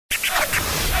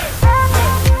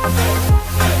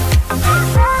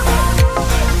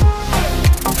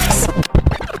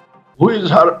Who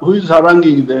is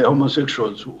haranguing the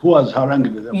homosexuals? Who was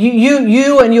haranguing them?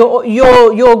 You and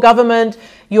your government,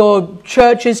 your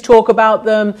churches talk about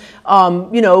them.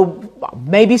 You know,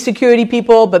 maybe security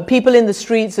people, but people in the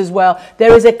streets as well.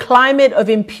 There is a climate of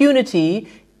impunity.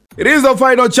 It is the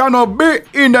final channel B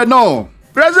in the know.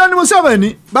 President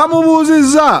Museveni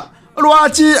bamubuziza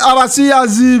lwaki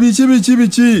abasiyazi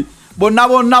bichi bonna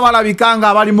balabikanga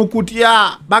abali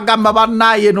mukutya bagamba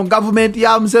bannaye no government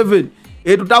ya Museveni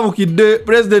etutabukidde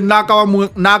president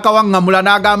nakawangamula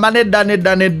nagamba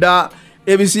nedda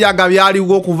Ebesiyaga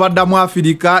byaliwo okuvadda mu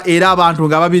Afrika era abantu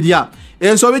nga babirya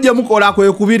ensobi gye mukola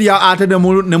kwe kubirya ate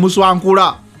ne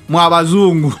muswankula mu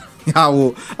Abazungu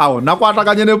awo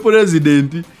nakwataganye ne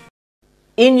president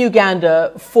in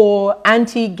Uganda for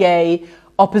anti-gay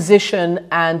opposition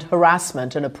and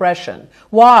harassment and oppression.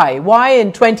 Why? Why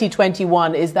in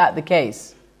 2021 is that the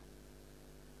case?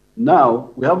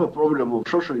 Now we have a problem of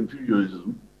social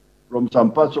imperialism from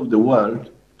some parts of the world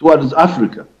towards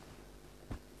Africa.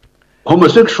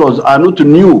 Homosexuals are not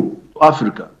new to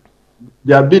Africa.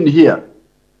 They have been here.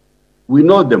 We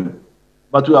know them,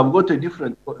 but we have got a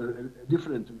different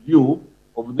view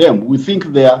of them. We think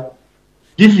they are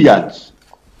deviants.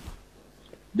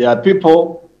 They are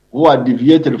people who are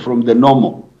deviated from the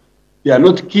normal. They are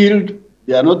not killed,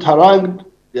 they are not harangued,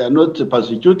 they are not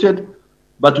persecuted,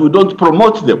 but we don't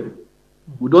promote them.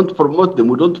 We don't promote them.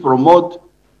 We don't promote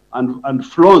and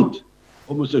flaunt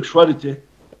homosexuality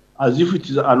as if it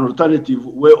is an alternative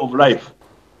way of life.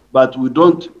 But we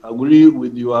don't agree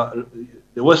with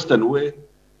the Western way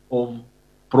of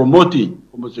promoting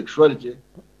homosexuality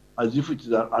as if it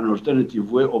is an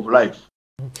alternative way of life.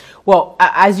 Well,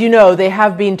 as you know, they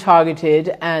have been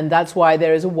targeted, and that's why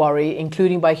there is a worry,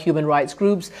 including by human rights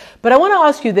groups. But I want to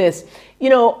ask you this. You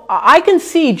know, I can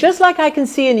see, just like I can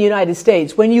see in the United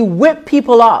States, when you whip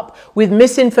people up with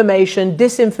misinformation,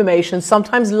 disinformation,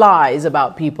 sometimes lies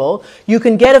about people, you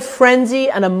can get a frenzy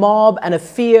and a mob and a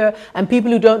fear and people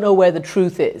who don't know where the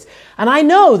truth is. And I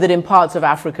know that in parts of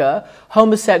Africa,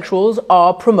 homosexuals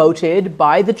are promoted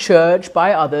by the church,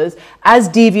 by others, as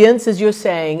deviants, as you're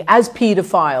saying, as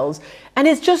pedophiles. And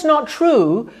it's just not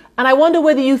true. And I wonder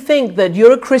whether you think that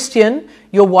you're a Christian,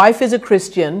 your wife is a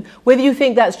Christian, whether you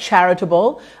think that's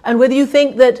charitable, and whether you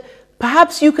think that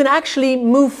perhaps you can actually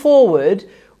move forward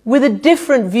with a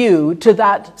different view to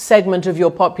that segment of your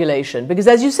population. Because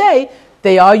as you say,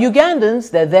 they are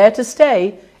Ugandans, they're there to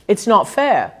stay. It's not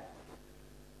fair.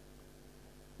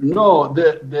 No,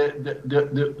 the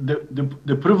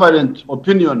prevalent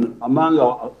opinion among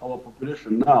our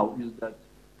population now is that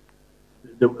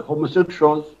the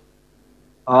homosexuals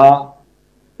are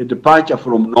a departure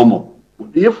from normal.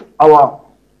 If our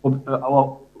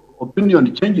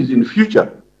opinion changes in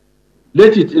future,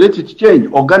 let it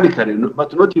change organically,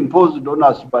 but not imposed on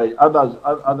us by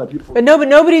other people. But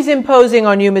nobody's imposing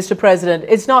on you, Mr. President.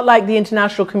 It's not like the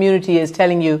international community is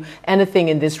telling you anything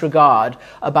in this regard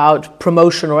about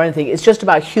promotion or anything. It's just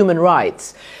about human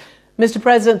rights. Mr.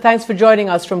 President, thanks for joining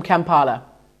us from Kampala.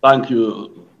 Thank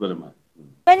you very much.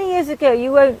 Many years ago,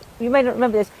 you may not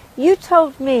remember this, you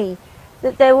told me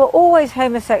that there were always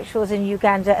homosexuals in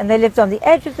Uganda and they lived on the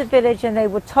edge of the village and they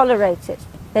would tolerate it.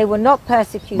 They were not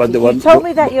persecuted. You told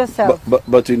me that yourself.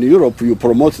 But in Europe, you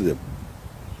promote them.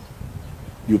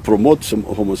 You promote some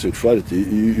homosexuality.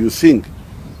 You think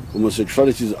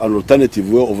homosexuality is an alternative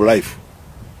way of life.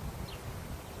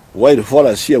 While for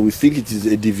us here, we think it is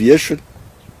a deviation.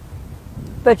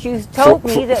 But you told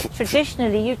me that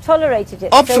traditionally you tolerated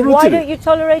it. Absolutely. So why don't you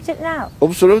tolerate it now?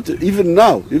 Absolutely. Even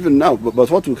now. But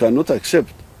what we cannot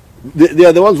accept. They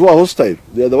are the ones who are hostile.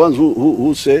 They are the ones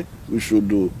who say we should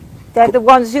do. They're the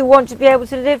ones who want to be able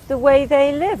to live the way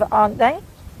they live, aren't they?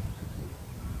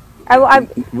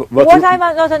 What I'm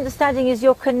not understanding is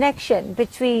your connection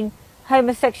between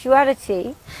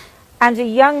homosexuality and a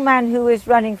young man who is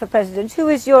running for president, who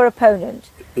is your opponent.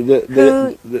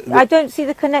 I don't see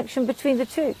the connection between the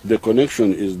two. The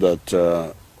connection is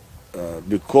that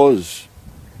because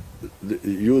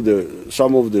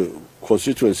some of the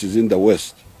constituencies in the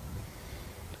West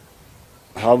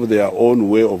have their own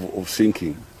way of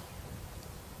thinking.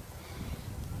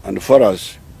 And for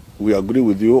us, we agree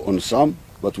with you on some,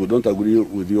 but we don't agree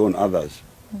with you on others.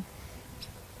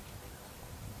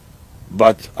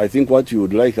 But I think what you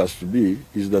would like us to be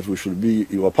is that we should be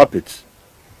your puppets.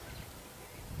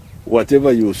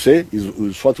 Whatever you say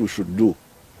is what we should do.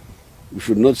 We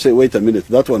should not say, wait a minute,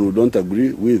 that one we don't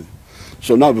agree with.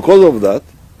 So now, because of that,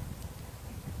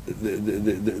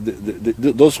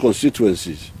 those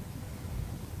constituencies,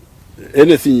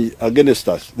 anything against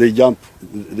us, they jump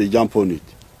on it.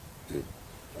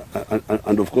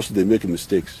 And of course they make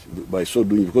mistakes by so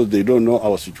doing because they don't know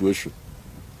our situation.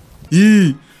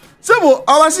 Sebo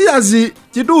abasiyazi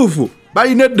kituufu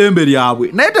balina eddembe lyabwe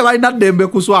naye tebalina ddembe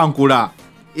kuswankula.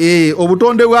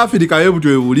 Obutonde bwa Afrika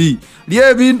bwe buli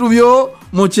ly'ebintu byo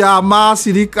mu kyama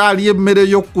sirikali emmere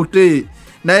y'okkute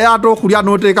naye ate okulya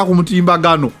n'oteeka ku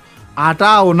mutimbagano ate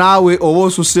awo naawe oba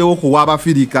osusseewo ku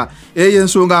w'Abafirika. Eyo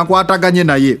ensonga nkwataganye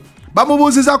naye.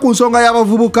 Bamubuuziza ku nsonga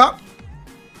y'abavubuka.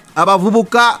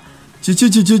 Abavubuka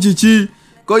kiki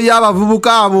ko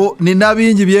y'abavubuka abo nina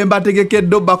bingi bye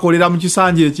mbategekedde bakolera mu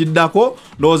kisanje ekiddako.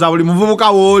 Ndowooza buli muvubuka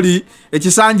wooli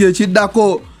ekisanje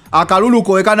ekiddako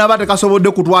akaluluko ekanaba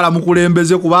tekasobodde kutwala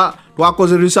mukulembeze kuba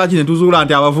twakoze research ne tuzuula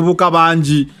nti abavubuka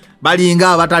bangi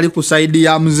balinga abatali ku saidi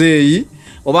ya muzeeyi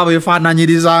oba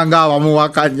befaananyiriza nga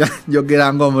abamuwakanya.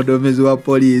 Njogera ng'omuduumizi wa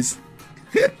poliisi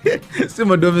si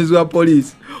muduumizi wa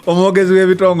poliisi, omwogezi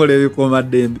w'ebitongole ebikuuma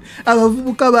ddembe.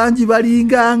 Abavubuka bangi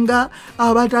balinganga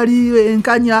abatali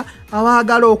benkanya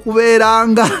abaagala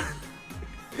okubeeranga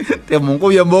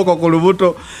temunkubye embooko ku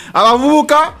lubuto.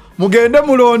 Abavubuka mugende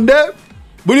mulonde,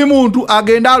 buli muntu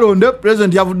agenda alonde.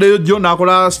 President yavuddeyo jjo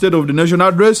n'akola State of the Nation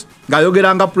Address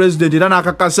ng'ayogeranga president era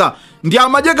n'akakasa nti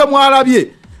amagye ge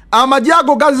mwalabye amagye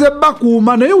ago gazze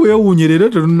bakuuma naye weewuunyerere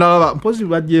tetunnalaba mpozi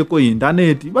bagyeko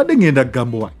intaneti badde ngenda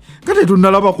kugamba wayi nga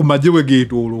tetunnalaba ku magye bwe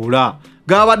geetooloola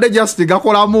gabadde just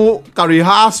gakolamu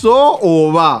karihaso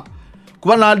oba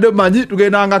kuba nadde manyi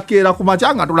tugendanga keera ku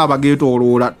makya nga tulaba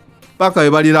geetooloola paka we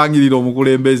balirangirira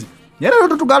omukulembezi naye leero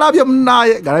tutugalabye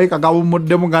munnaye galabika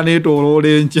gawummuddemu nga neetooloola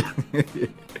enkya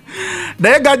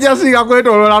naye gajjasiga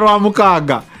kwetooloola lwa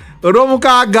mukaaga.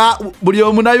 Olw'omukaaga buli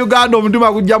omunnayuganda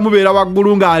omutima gujja mubeera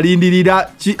waggulu ng'alindirira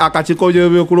ki akakiiko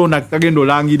by'ebyokulonda kagenda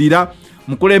olangirira.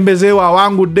 Mukulembeze we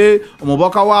awangudde,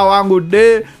 omubaka we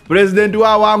awangudde, pulezidenti we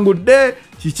awangudde,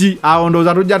 kiki awo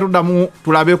ndowooza tujja tuddamu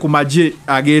tulabe ku magye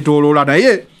ageetooloola.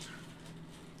 Naye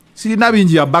sirina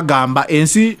bingi yabagamba.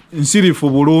 Ensi nsirifu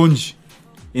bulungi,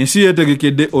 ensi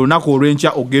yeetegekedde olunaku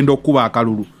olw'enkya ogenda okkuba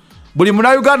akalulu. Buli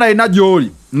munnayuganda alina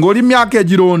gy'oli ng'oli myaka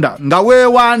egironda nga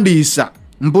weewandiisa.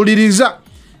 Mpuliriza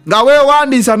nga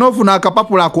weewandiisa n'ofuna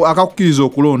akapapula ako akakukkiriza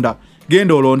okulonda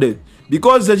genda olonde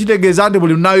because ekitegeeza nti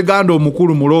buli munnayuganda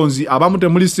omukulu mulonzi abamu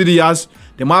temuli serious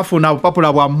temwafuna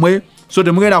bupapula bwammwe so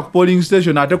temugenda ku polling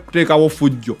station ate kuteekawo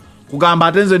fujjo kugamba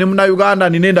ate nze ne munnayuganda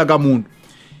nina endagamuntu.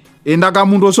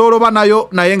 Endagamuntu osobola oba nayo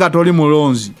naye nga toli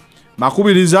mulonzi.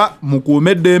 Makubiriza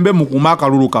mukuume eddembe mukuume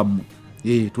akalulu kammwe.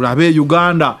 Tulabe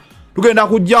Uganda tugenda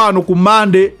kujja wano ku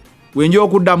Mande wenja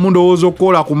okuddamu ndowooza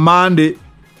okukola ku Mande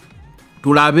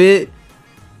tulabe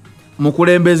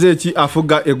mukulembeze ki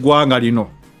afuga eggwanga lino.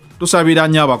 Tusabira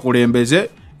nnyo abakulembeze.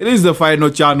 It is the final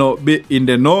channel. Be in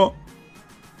the know.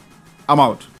 I'm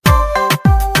out.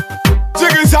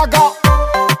 Bisiyaga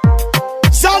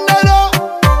Sandero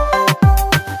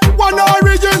One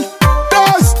origin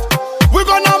Dust We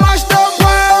gonna mash them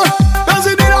well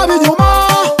Benzidira binyuma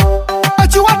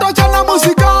Echiwata chana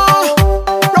musika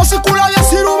Rosikula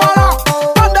yesirubara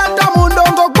Pandata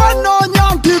mundongo gwano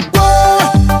nyantikwe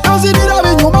Benzidira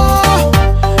binyuma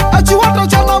Echiwata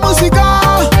chana musika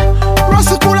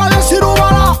Rosikula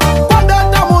yesirubara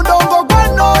Pandata mundongo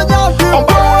gwano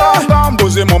nyantikwe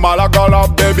Mbuzi mumalagala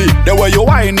baby The way you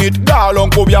whine it girl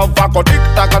Unkubya vako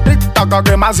tik-taka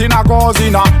Gemazina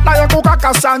kozina Naye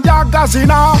kukakasanja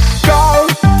gazina Girl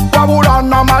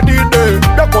Wabulana madide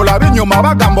Dekola binyuma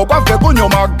bagambo kwafe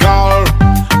kunyuma girl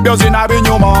Byozina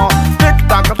binyuma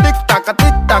Tik-taka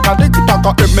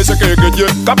Emesekekeje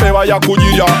Kapeba ya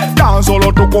kujiya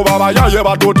Dansolo tukuba bayaye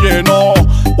batutieno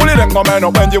Ulire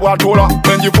ngomeno benji watula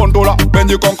Benji fundula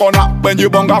Benji konkona Benji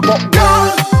bongako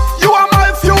Girl You are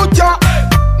my future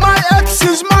My ex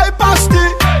is my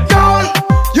bestie, girl.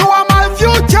 You are my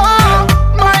future.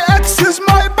 My ex is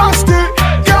my bestie,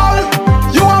 girl.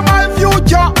 You are my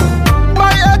future.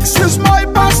 My ex is my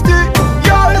bestie,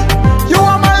 girl. You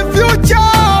are my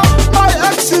future. My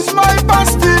ex is my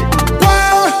bestie.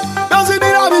 Well,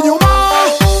 Benzidira binyuma.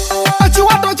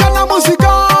 Echiwata chana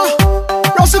musika.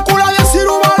 Rosikula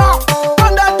yesirubara.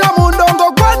 Pandata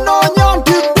mundongo gwano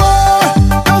nyantikwe.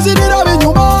 Benzidira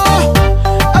binyuma.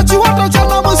 Echiwata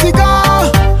chana musika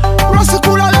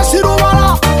Rosikula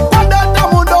yesirubara Pandata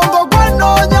mundongo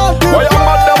gwano nyantikwe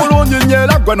Oyambadde bulungi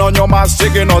nyera gweno nyoma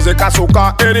sigino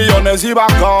zikasuka Eriyone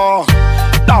zibaka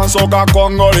Danso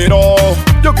kakongolero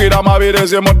Jukira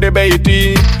mabireze mu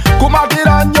debate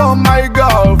Kumatira nyo my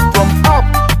girl From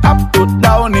up to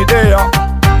down idea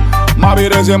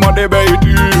Mabireze mu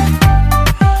debate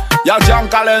Ya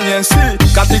jankale nyensi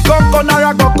Kati konko na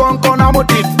ya konko na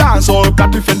muti dancehall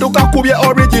Kati fetuka kubye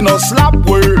original slap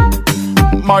way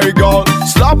My girl,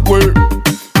 slap way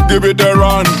Give it a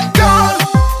run Girl,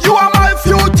 you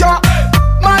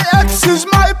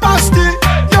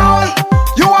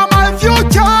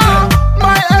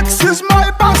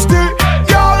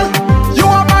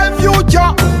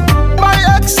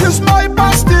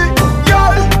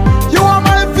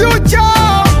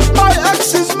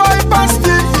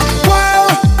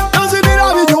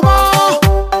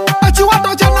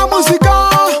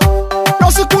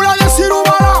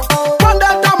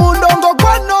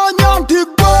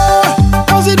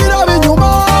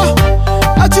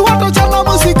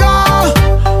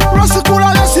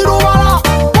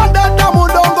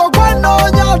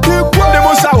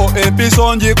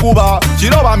kuba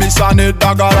chiloba misane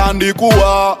eddagala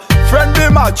ndikuwa friendly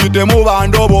match temuba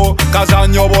ndobo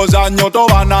kazanyo zanyo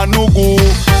toba na nugu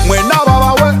mwena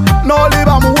babawe noli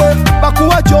bamuwe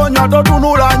bakuwa chonya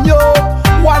totunula nnyo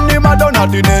wani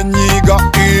madonati nenyiga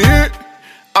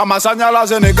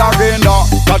amasanyalaze ne gagenda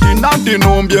kati nanti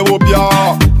numbye bupya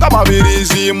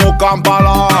kamabirizi mu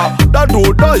Kampala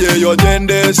datudo yeyo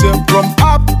jendese from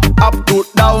up to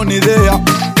down there.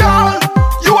 Girl,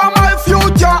 you are my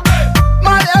future,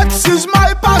 my ex is